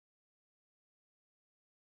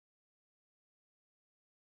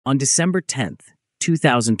On December 10th,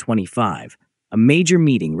 2025, a major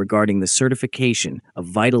meeting regarding the certification of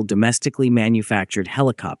vital domestically manufactured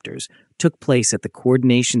helicopters took place at the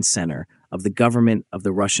Coordination Center of the Government of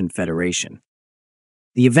the Russian Federation.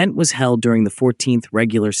 The event was held during the 14th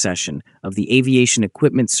regular session of the Aviation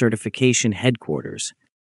Equipment Certification Headquarters.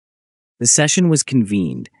 The session was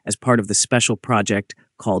convened as part of the special project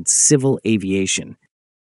called Civil Aviation.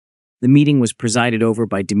 The meeting was presided over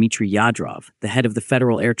by Dmitry Yadrov, the head of the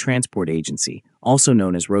Federal Air Transport Agency, also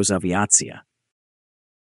known as Rosaviatsiya.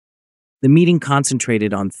 The meeting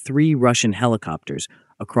concentrated on 3 Russian helicopters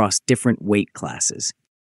across different weight classes.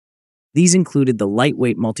 These included the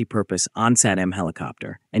lightweight multipurpose Ansat-M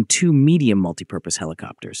helicopter and 2 medium multipurpose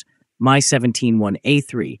helicopters,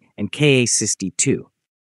 Mi-171A3 and Ka-62.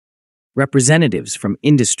 Representatives from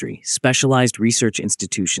industry, specialized research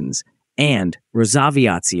institutions, and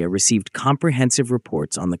Rosaviatsiya received comprehensive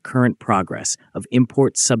reports on the current progress of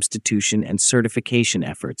import substitution and certification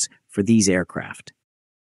efforts for these aircraft.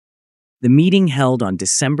 The meeting held on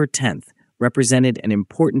December 10th represented an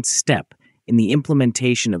important step in the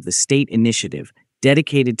implementation of the state initiative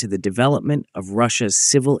dedicated to the development of Russia's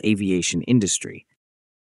civil aviation industry.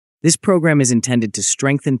 This program is intended to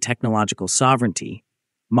strengthen technological sovereignty,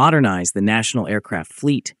 modernize the national aircraft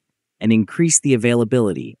fleet, and increase the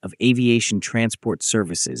availability of aviation transport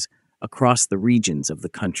services across the regions of the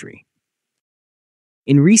country.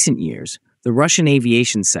 In recent years, the Russian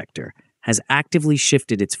aviation sector has actively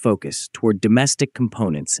shifted its focus toward domestic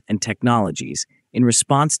components and technologies in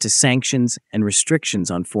response to sanctions and restrictions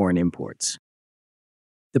on foreign imports.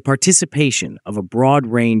 The participation of a broad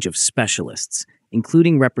range of specialists,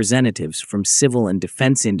 including representatives from civil and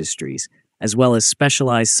defense industries, as well as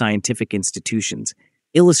specialized scientific institutions,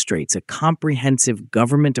 illustrates a comprehensive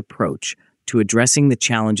government approach to addressing the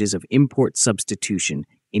challenges of import substitution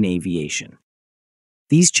in aviation.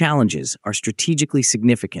 These challenges are strategically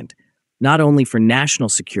significant, not only for national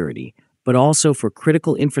security, but also for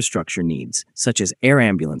critical infrastructure needs such as air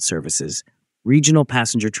ambulance services, regional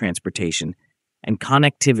passenger transportation, and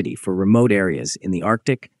connectivity for remote areas in the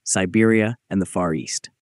Arctic, Siberia, and the Far East.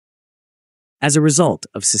 As a result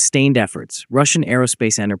of sustained efforts, Russian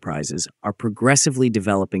aerospace enterprises are progressively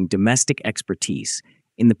developing domestic expertise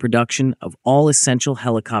in the production of all essential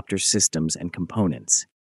helicopter systems and components.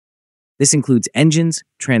 This includes engines,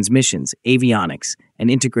 transmissions, avionics,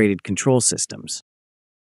 and integrated control systems.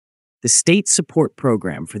 The state support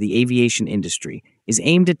program for the aviation industry is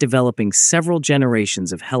aimed at developing several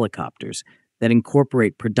generations of helicopters that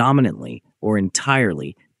incorporate predominantly or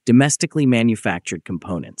entirely domestically manufactured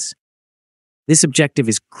components. This objective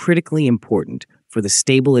is critically important for the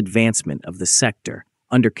stable advancement of the sector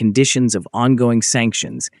under conditions of ongoing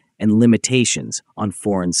sanctions and limitations on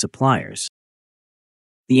foreign suppliers.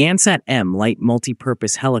 The Ansat-M light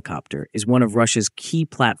multipurpose helicopter is one of Russia's key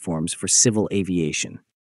platforms for civil aviation.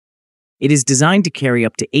 It is designed to carry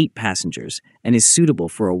up to 8 passengers and is suitable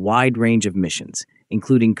for a wide range of missions,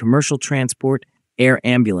 including commercial transport, air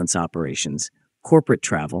ambulance operations, corporate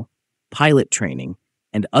travel, pilot training,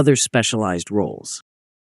 and other specialized roles.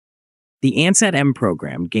 The Ansat-M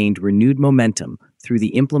program gained renewed momentum through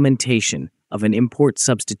the implementation of an import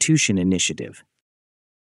substitution initiative.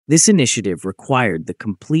 This initiative required the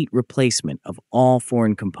complete replacement of all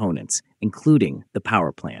foreign components, including the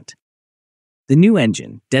power plant. The new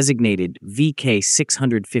engine, designated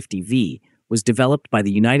VK650V, was developed by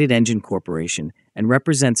the United Engine Corporation and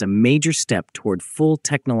represents a major step toward full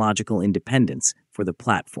technological independence for the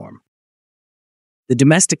platform. The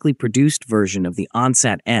domestically produced version of the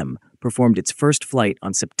Ansat-M performed its first flight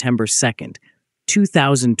on September 2nd,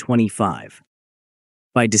 2025.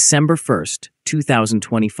 By December 1st,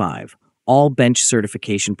 2025, all bench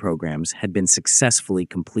certification programs had been successfully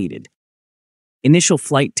completed. Initial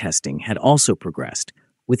flight testing had also progressed,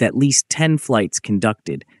 with at least 10 flights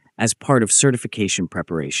conducted as part of certification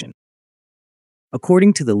preparation.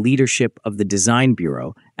 According to the leadership of the Design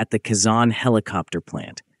Bureau at the Kazan helicopter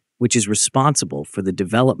plant, which is responsible for the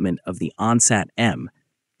development of the Ansat-M,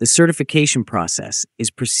 the certification process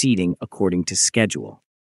is proceeding according to schedule.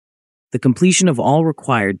 The completion of all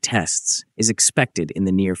required tests is expected in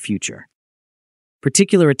the near future.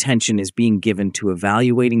 Particular attention is being given to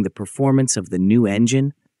evaluating the performance of the new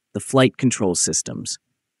engine, the flight control systems,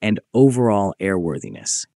 and overall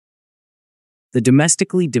airworthiness. The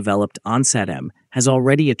domestically developed Ansat-M has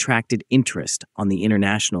already attracted interest on the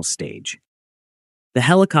international stage. The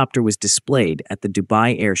helicopter was displayed at the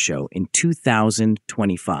Dubai Air Show in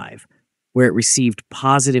 2025, where it received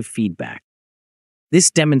positive feedback. This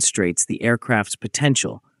demonstrates the aircraft's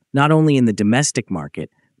potential not only in the domestic market,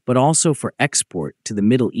 but also for export to the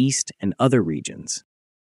Middle East and other regions.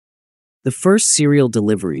 The first serial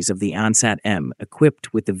deliveries of the Ansat-M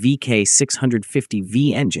equipped with the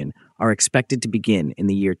VK650V engine are expected to begin in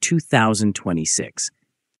the year 2026.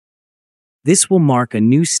 This will mark a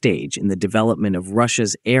new stage in the development of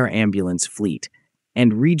Russia's air ambulance fleet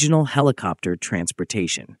and regional helicopter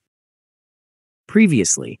transportation.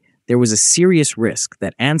 Previously, there was a serious risk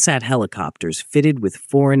that Ansat helicopters fitted with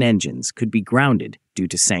foreign engines could be grounded due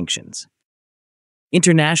to sanctions.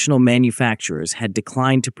 International manufacturers had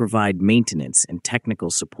declined to provide maintenance and technical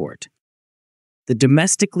support. The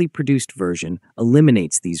domestically produced version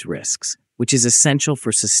eliminates these risks, which is essential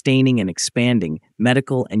for sustaining and expanding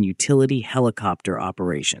medical and utility helicopter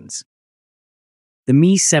operations. The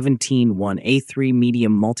Mi-171A3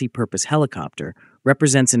 medium multi-purpose helicopter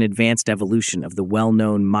represents an advanced evolution of the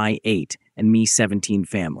well-known Mi-8 and Mi-17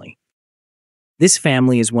 family. This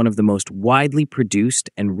family is one of the most widely produced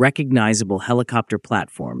and recognizable helicopter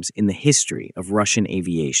platforms in the history of Russian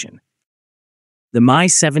aviation. The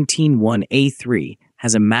Mi-171A3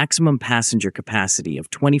 has a maximum passenger capacity of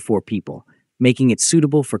 24 people, making it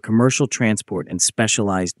suitable for commercial transport and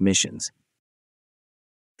specialized missions.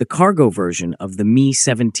 The cargo version of the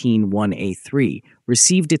Mi-171A3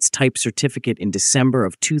 received its type certificate in December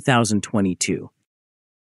of 2022.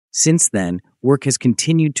 Since then, work has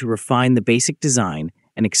continued to refine the basic design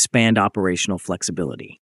and expand operational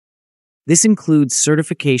flexibility. This includes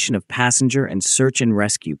certification of passenger and search and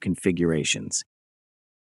rescue configurations.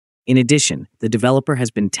 In addition, the developer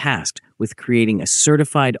has been tasked with creating a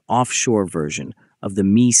certified offshore version of the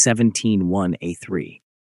Mi-171A3.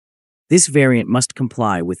 This variant must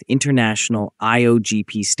comply with international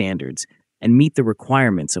IOGP standards and meet the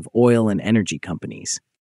requirements of oil and energy companies.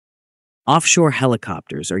 Offshore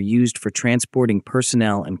helicopters are used for transporting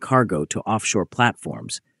personnel and cargo to offshore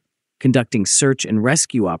platforms, conducting search and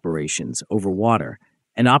rescue operations over water,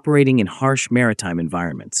 and operating in harsh maritime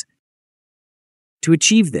environments. To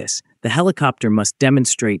achieve this, the helicopter must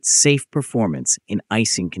demonstrate safe performance in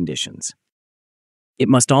icing conditions. It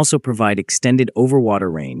must also provide extended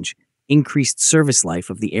overwater range, increased service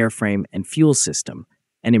life of the airframe and fuel system,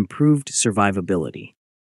 and improved survivability.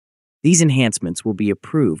 These enhancements will be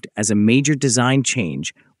approved as a major design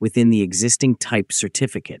change within the existing type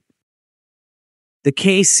certificate. The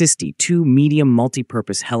Ka-62 medium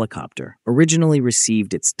multipurpose helicopter originally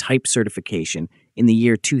received its type certification in the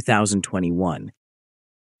year 2021.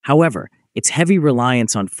 However, its heavy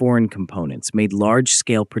reliance on foreign components made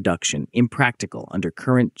large-scale production impractical under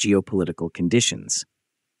current geopolitical conditions.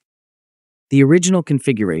 The original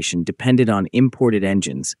configuration depended on imported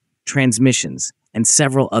engines, transmissions, and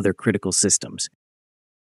several other critical systems.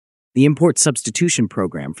 The import substitution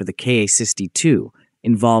program for the Ka-62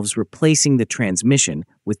 involves replacing the transmission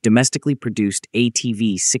with domestically produced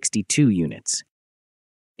ATV-62 units.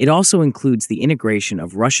 It also includes the integration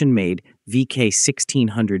of Russian-made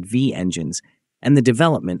VK1600V engines and the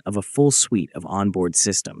development of a full suite of onboard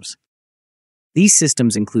systems. These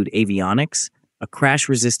systems include avionics, a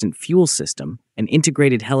crash-resistant fuel system, an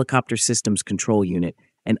integrated helicopter systems control unit,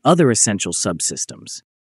 and other essential subsystems.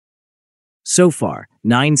 So far,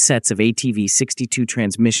 9 sets of ATV-62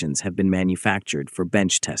 transmissions have been manufactured for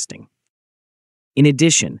bench testing. In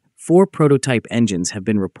addition, 4 prototype engines have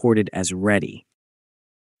been reported as ready.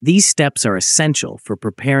 These steps are essential for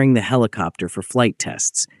preparing the helicopter for flight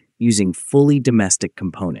tests using fully domestic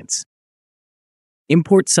components.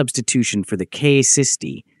 Import substitution for the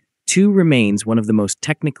Ka-62 remains one of the most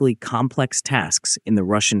technically complex tasks in the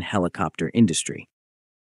Russian helicopter industry.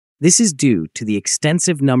 This is due to the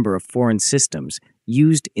extensive number of foreign systems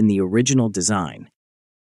used in the original design.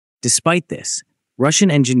 Despite this,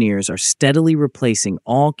 Russian engineers are steadily replacing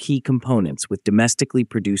all key components with domestically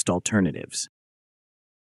produced alternatives.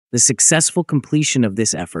 The successful completion of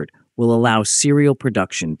this effort will allow serial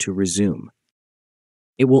production to resume.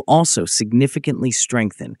 It will also significantly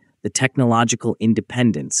strengthen the technological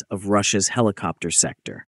independence of Russia's helicopter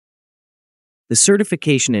sector. The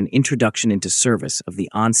certification and introduction into service of the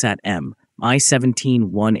Ansat-M,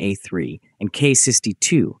 Mi-171A3, and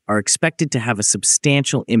Ka-62 are expected to have a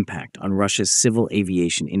substantial impact on Russia's civil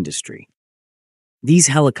aviation industry. These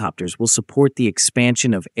helicopters will support the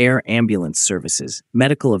expansion of air ambulance services,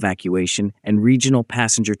 medical evacuation, and regional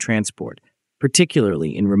passenger transport,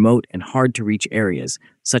 particularly in remote and hard-to-reach areas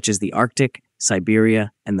such as the Arctic,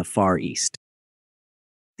 Siberia, and the Far East.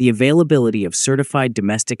 The availability of certified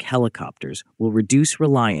domestic helicopters will reduce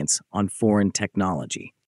reliance on foreign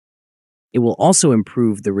technology. It will also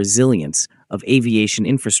improve the resilience of aviation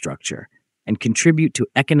infrastructure and contribute to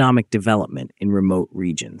economic development in remote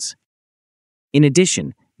regions. In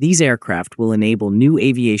addition, these aircraft will enable new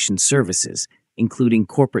aviation services, including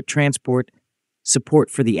corporate transport, support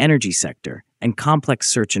for the energy sector, and complex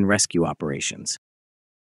search and rescue operations.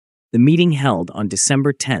 The meeting held on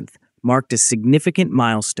December 10th marked a significant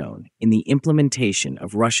milestone in the implementation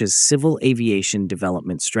of Russia's civil aviation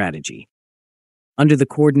development strategy. Under the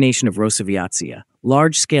coordination of Rosaviatsiya,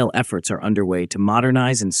 large-scale efforts are underway to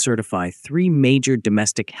modernize and certify three major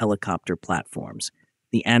domestic helicopter platforms,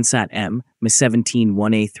 the Ansat-M,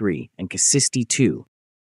 Mi-171A3, and Ka-62.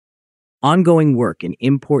 Ongoing work in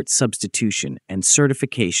import substitution and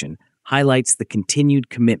certification highlights the continued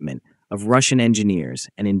commitment of Russian engineers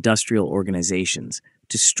and industrial organizations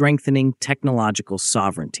to strengthening technological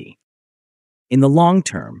sovereignty. In the long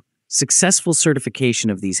term, successful certification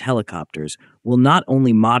of these helicopters will not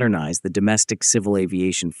only modernize the domestic civil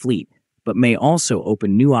aviation fleet, but may also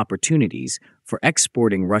open new opportunities for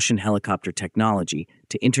exporting Russian helicopter technology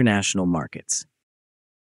to international markets.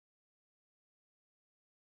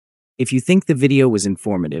 If you think the video was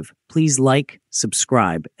informative, please like,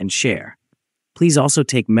 subscribe, and share. Please also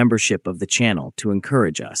take membership of the channel to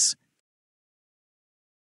encourage us.